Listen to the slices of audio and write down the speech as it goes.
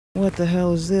What the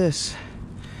hell is this?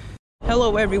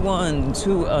 Hello everyone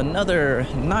to another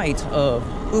night of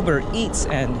Uber Eats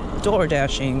and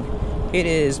DoorDashing. It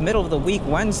is middle of the week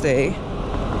Wednesday.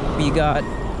 We got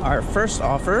our first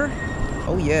offer.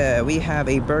 Oh yeah, we have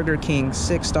a Burger King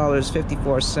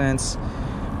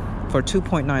 $6.54 for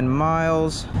 2.9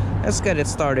 miles. Let's get it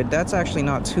started. That's actually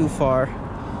not too far.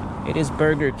 It is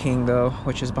Burger King though,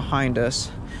 which is behind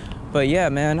us. But yeah,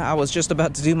 man, I was just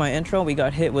about to do my intro. We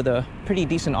got hit with a pretty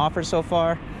decent offer so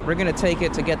far. We're gonna take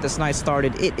it to get this night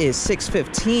started. It is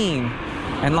 6:15,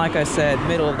 and like I said,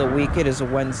 middle of the week. It is a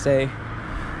Wednesday,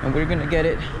 and we're gonna get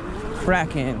it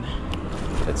cracking.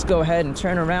 Let's go ahead and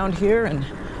turn around here and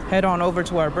head on over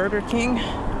to our Burger King.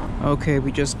 Okay,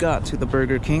 we just got to the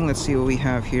Burger King. Let's see what we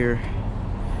have here.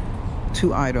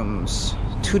 2 items,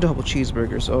 2 double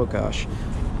cheeseburgers. Oh gosh.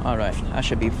 All right, that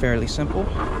should be fairly simple.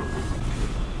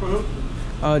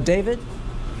 David?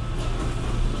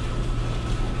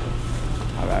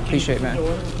 All right, appreciate it, man.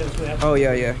 Oh,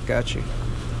 yeah, got you.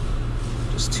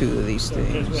 Just 2 of these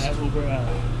things.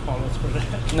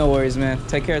 No worries, man.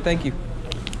 Take care, thank you.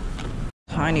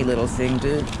 Tiny little thing,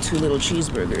 dude. 2 little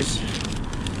cheeseburgers.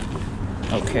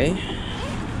 Okay.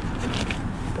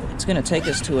 It's gonna take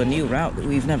us to a new route that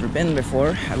we've never been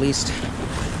before, at least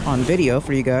on video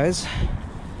for you guys,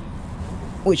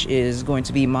 which is going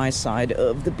to be my side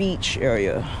of the beach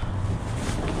area.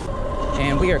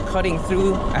 And we are cutting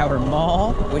through our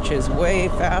mall, which is way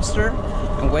faster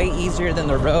and way easier than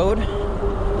the road.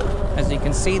 As you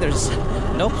can see, there's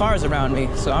no cars around me,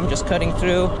 so I'm just cutting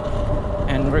through,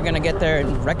 and we're gonna get there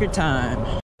in record time.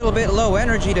 A little bit low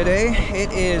energy today.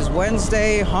 It is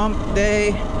Wednesday, hump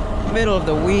day, middle of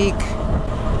the week,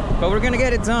 but we're gonna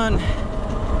get it done.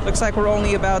 Looks like we're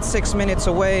only about 6 minutes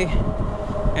away,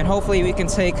 and hopefully we can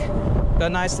take the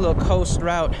nice little coast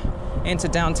route into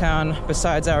downtown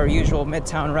besides our usual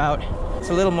midtown route. It's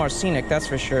a little more scenic, that's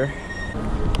for sure.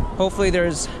 Hopefully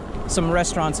there's some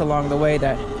restaurants along the way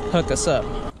that hook us up.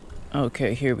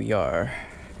 Okay, here we are.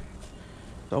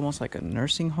 It's almost like a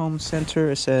nursing home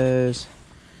center. It says,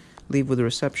 leave with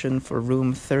reception for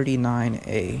room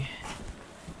 39A.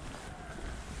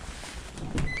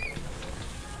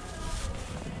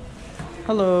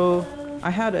 Hello. I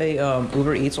had a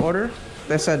Uber Eats order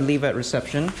that said leave at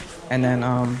reception, and then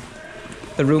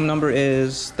the room number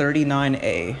is 39A.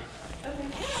 Okay.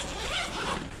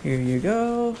 Here you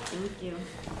go. Thank you.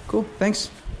 Cool, thanks.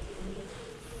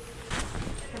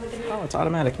 Oh, it's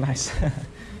automatic, nice.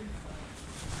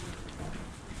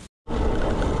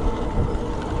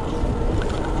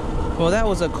 Well, that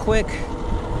was a quick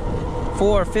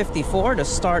 4:54 to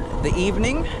start the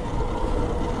evening.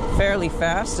 Fairly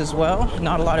fast as well,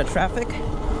 not a lot of traffic,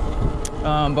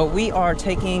 but we are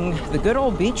taking the good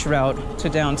old beach route to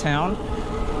downtown,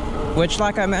 which,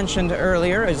 like I mentioned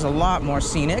earlier, is a lot more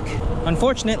scenic.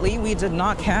 Unfortunately, we did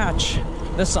not catch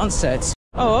the sunsets.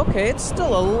 Oh, okay, it's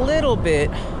still a little bit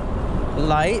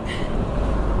light.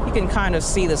 You can kind of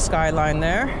see the skyline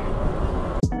there.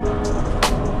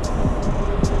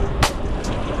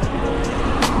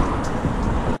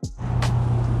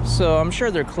 So I'm sure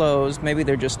they're closed. Maybe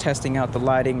they're just testing out the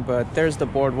lighting, but there's the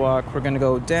boardwalk. We're gonna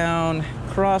go down,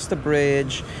 cross the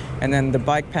bridge, and then the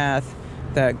bike path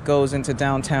that goes into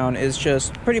downtown is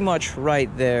just pretty much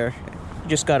right there. You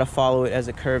just gotta follow it as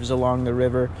it curves along the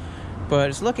river.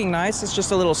 But it's looking nice. It's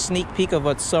just a little sneak peek of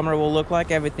what summer will look like.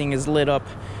 Everything is lit up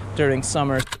during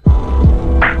summer.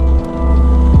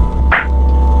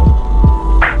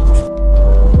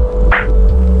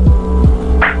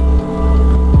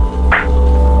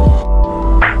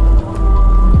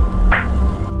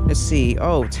 See,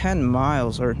 oh, 10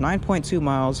 miles or 9.2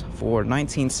 miles for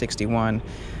 1961.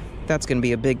 That's gonna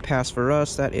be a big pass for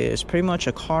us. That is pretty much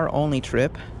a car only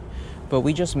trip, but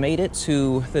we just made it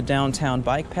to the downtown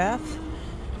bike path.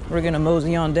 We're gonna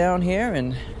mosey on down here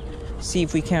and see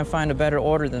if we can't find a better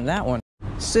order than that one.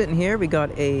 Sitting here, we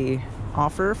got a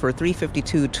offer for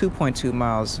 352 2.2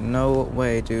 miles. No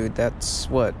way, dude. That's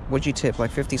what'd you tip,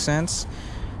 like 50 cents?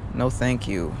 No thank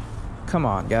you. Come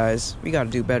on, guys. We gotta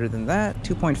do better than that.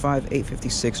 2.5,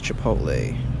 856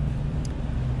 Chipotle.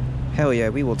 Hell yeah,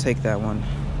 we will take that one.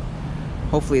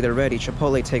 Hopefully they're ready.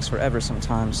 Chipotle takes forever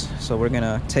sometimes, so we're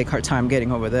gonna take our time getting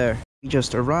over there. We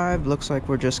just arrived. Looks like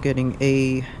we're just getting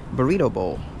a burrito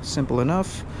bowl. Simple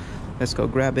enough. Let's go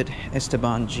grab it.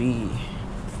 Esteban G.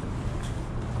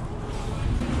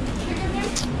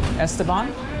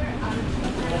 Esteban?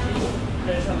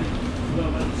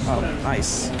 Oh,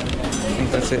 nice. I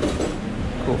think that's it.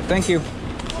 Cool. Thank you.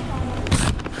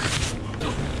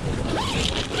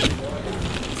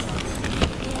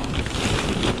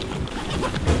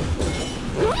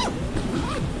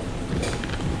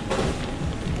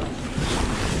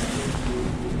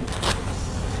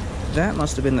 That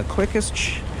must have been the quickest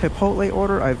Chipotle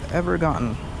order I've ever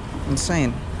gotten.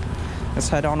 Insane. Let's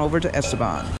head on over to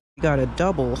Esteban. We got a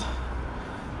double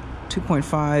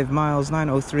 2.5 miles,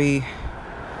 903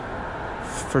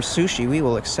 for sushi. We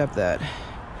will accept that.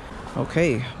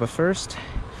 Okay, but first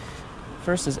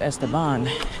is Esteban.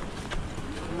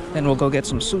 Then we'll go get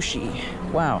some sushi.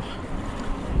 Wow.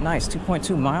 Nice,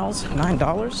 2.2 miles,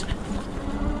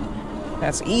 $9.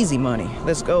 That's easy money.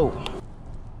 Let's go.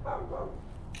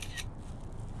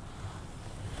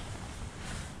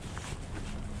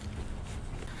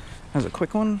 That was a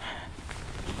quick one.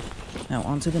 Now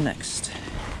on to the next.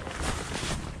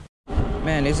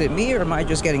 Man, is it me or am I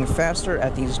just getting faster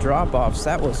at these drop-offs?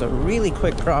 That was a really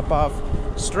quick drop-off,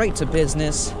 straight to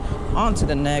business. On to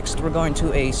the next. We're going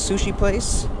to a sushi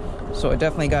place, so I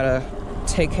definitely gotta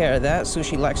take care of that.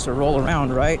 Sushi likes to roll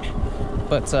around, right?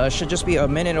 But should just be a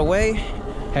minute away.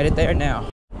 Headed there now.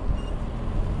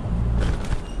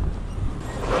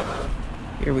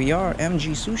 Here we are,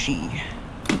 MG Sushi.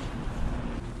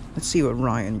 Let's see what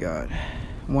Ryan got.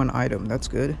 One item, that's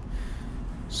good.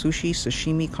 Sushi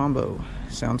sashimi combo.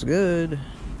 Sounds good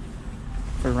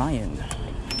for Ryan.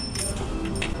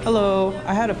 Hello,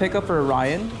 I had a pickup for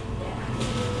Ryan.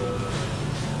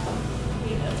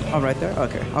 Oh, right there?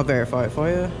 Okay, I'll verify it for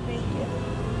you. Thank you.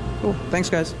 Cool, thanks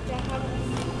guys.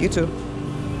 You too.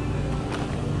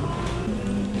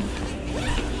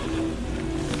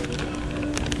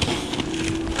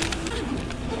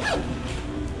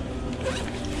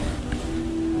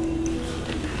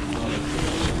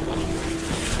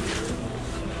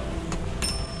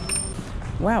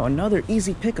 Wow, another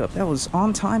easy pickup. That was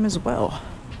on time as well.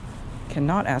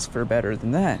 Cannot ask for better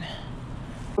than that.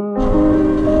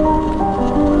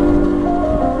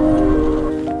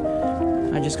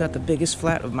 I just got the biggest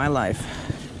flat of my life.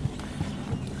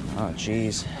 Oh,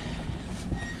 jeez.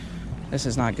 This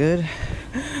is not good.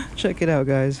 Check it out,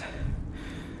 guys.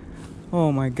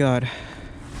 Oh my God.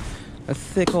 A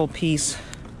thick old piece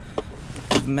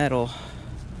of metal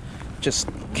just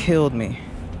killed me.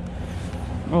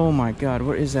 Oh my God,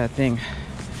 where is that thing?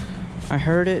 I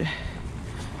heard it.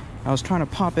 I was trying to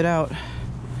pop it out.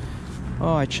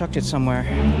 Oh, I chucked it somewhere.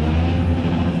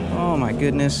 Oh my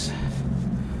goodness.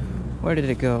 Where did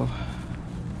it go?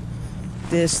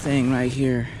 This thing right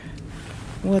here.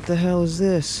 What the hell is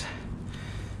this?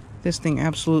 This thing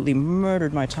absolutely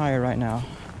murdered my tire right now.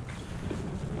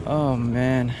 Oh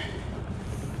man.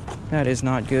 That is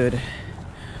not good.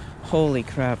 Holy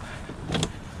crap.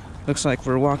 Looks like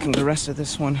we're walking the rest of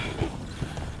this one.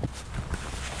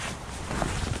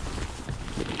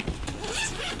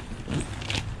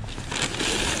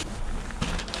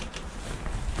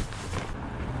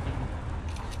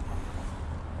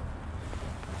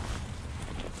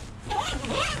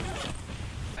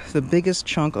 The biggest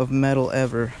chunk of metal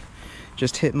ever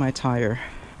just hit my tire.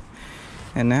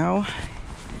 And now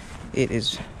it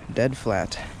is dead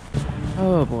flat.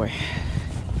 Oh boy.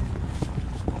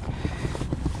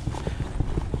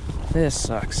 This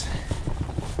sucks.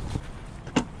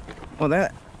 Well,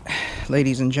 that,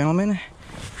 ladies and gentlemen,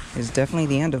 is definitely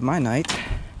the end of my night.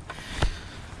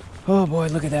 Oh boy,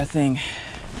 look at that thing.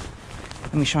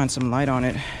 Let me shine some light on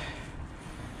it.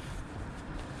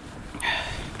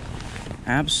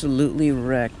 Absolutely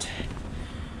wrecked.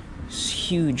 This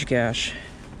huge gash.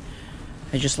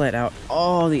 I just let out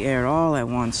all the air all at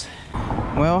once.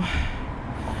 Well,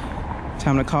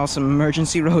 time to call some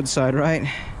emergency roadside,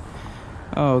 right?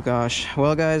 Oh gosh.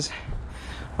 Well guys,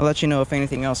 I'll let you know if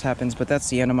anything else happens, but that's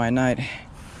the end of my night.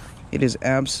 It is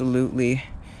absolutely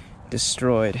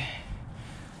destroyed.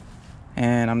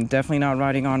 And I'm definitely not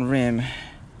riding on rim.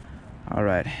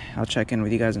 Alright, I'll check in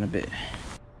with you guys in a bit.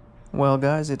 Well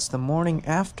guys, it's the morning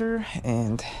after,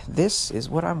 and this is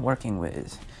what I'm working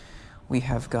with. We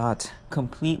have got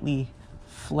completely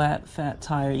flat, fat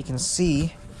tire. You can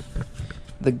see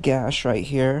the gash right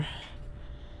here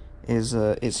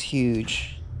is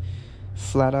huge.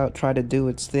 Flat out tried to do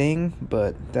its thing,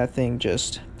 but that thing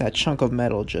just, that chunk of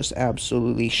metal just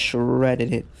absolutely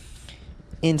shredded it.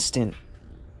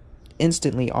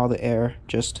 Instantly all the air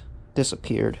just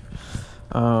disappeared.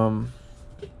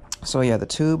 So yeah, the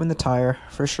tube and the tire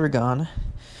for sure gone.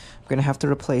 I'm gonna have to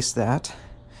replace that.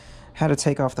 Had to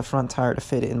take off the front tire to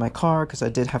fit it in my car because I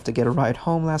did have to get a ride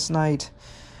home last night.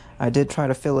 I did try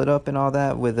to fill it up and all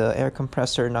that with the air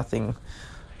compressor. Nothing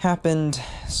happened.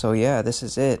 So yeah, this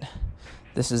is it.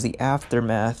 This is the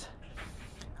aftermath.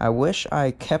 I wish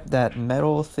I kept that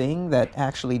metal thing that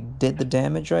actually did the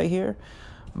damage right here.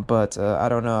 But I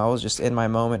don't know. I was just in my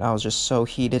moment. I was just so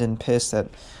heated and pissed that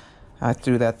I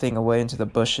threw that thing away into the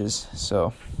bushes.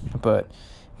 So, but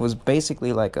it was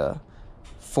basically like a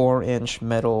 4-inch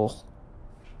metal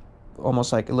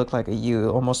almost like it looked like a U.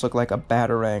 It almost looked like a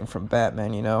batarang from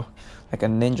Batman, you know, like a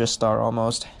ninja star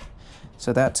almost.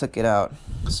 So that took it out.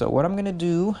 So what I'm gonna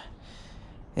do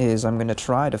is I'm gonna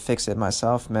try to fix it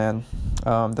myself, man.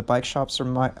 The bike shops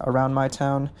around my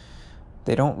town,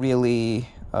 they don't really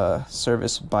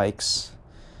service bikes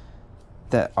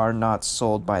that are not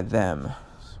sold by them,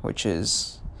 which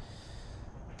is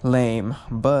lame,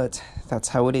 but that's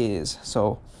how it is.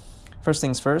 So first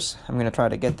things first, I'm gonna try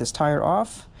to get this tire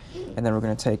off, and then we're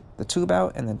gonna take the tube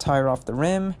out and then tire off the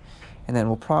rim, and then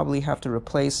we'll probably have to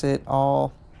replace it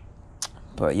all.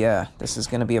 But yeah, this is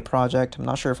gonna be a project. I'm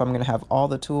not sure if I'm gonna have all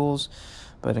the tools,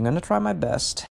 but I'm gonna try my best.